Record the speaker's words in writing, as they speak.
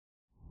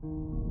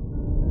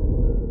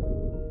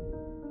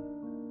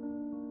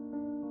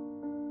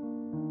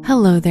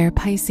Hello there,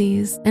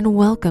 Pisces, and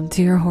welcome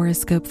to your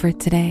horoscope for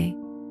today,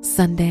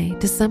 Sunday,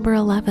 December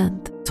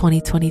 11th,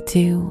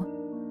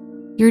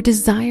 2022. Your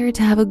desire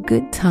to have a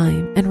good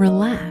time and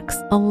relax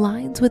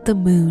aligns with the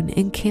moon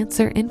in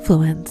Cancer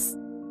influence.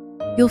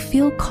 You'll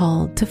feel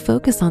called to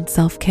focus on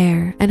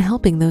self-care and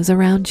helping those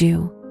around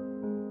you.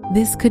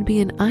 This could be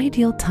an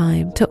ideal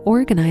time to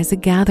organize a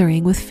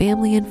gathering with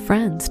family and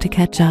friends to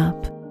catch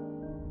up.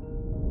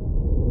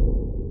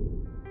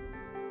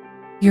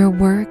 Your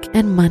work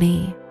and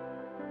money.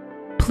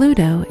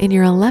 Pluto in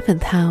your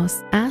 11th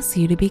house asks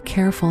you to be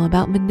careful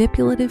about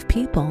manipulative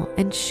people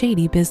and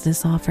shady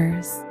business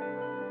offers.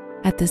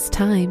 At this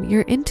time,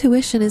 your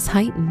intuition is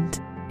heightened,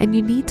 and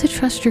you need to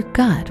trust your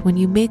gut when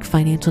you make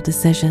financial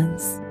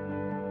decisions.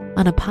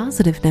 On a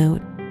positive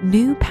note,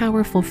 new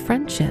powerful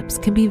friendships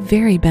can be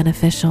very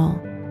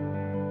beneficial.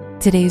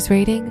 Today's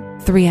rating,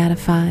 3 out of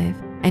 5,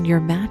 and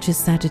your match is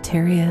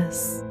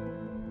Sagittarius.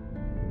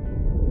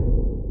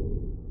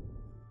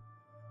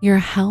 Your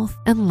health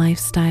and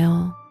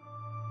lifestyle.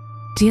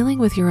 Dealing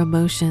with your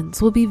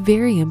emotions will be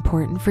very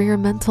important for your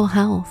mental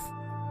health.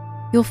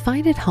 You'll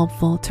find it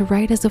helpful to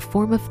write as a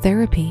form of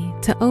therapy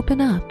to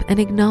open up and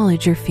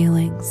acknowledge your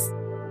feelings.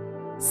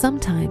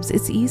 Sometimes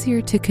it's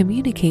easier to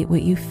communicate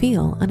what you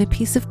feel on a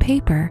piece of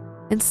paper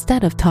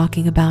instead of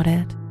talking about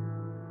it.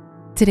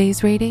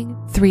 Today's rating,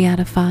 3 out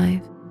of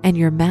 5, and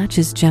your match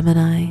is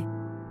Gemini.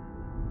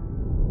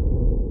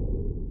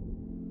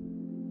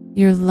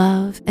 Your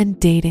love and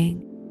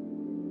dating.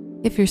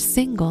 If you're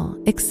single,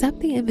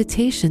 accept the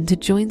invitation to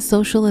join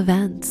social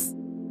events.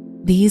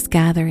 These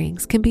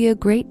gatherings can be a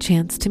great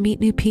chance to meet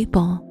new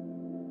people.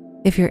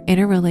 If you're in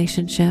a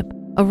relationship,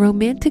 a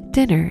romantic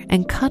dinner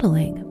and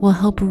cuddling will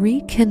help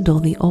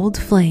rekindle the old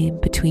flame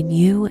between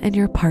you and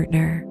your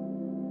partner.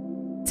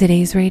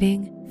 Today's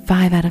rating,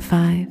 5 out of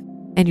 5,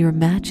 and your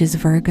match is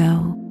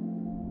Virgo.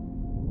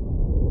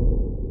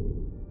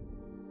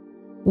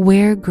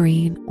 Wear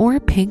green or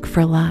pink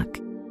for luck.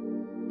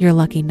 Your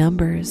lucky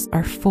numbers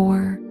are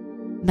 4,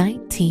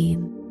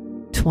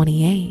 19,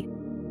 28,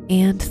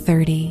 and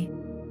 30.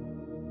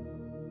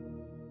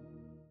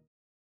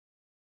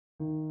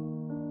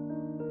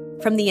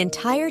 From the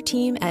entire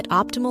team at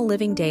Optimal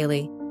Living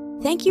Daily,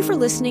 thank you for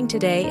listening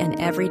today and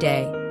every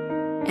day.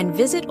 And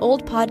visit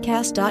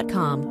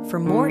oldpodcast.com for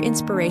more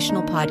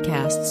inspirational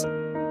podcasts.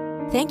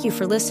 Thank you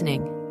for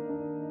listening.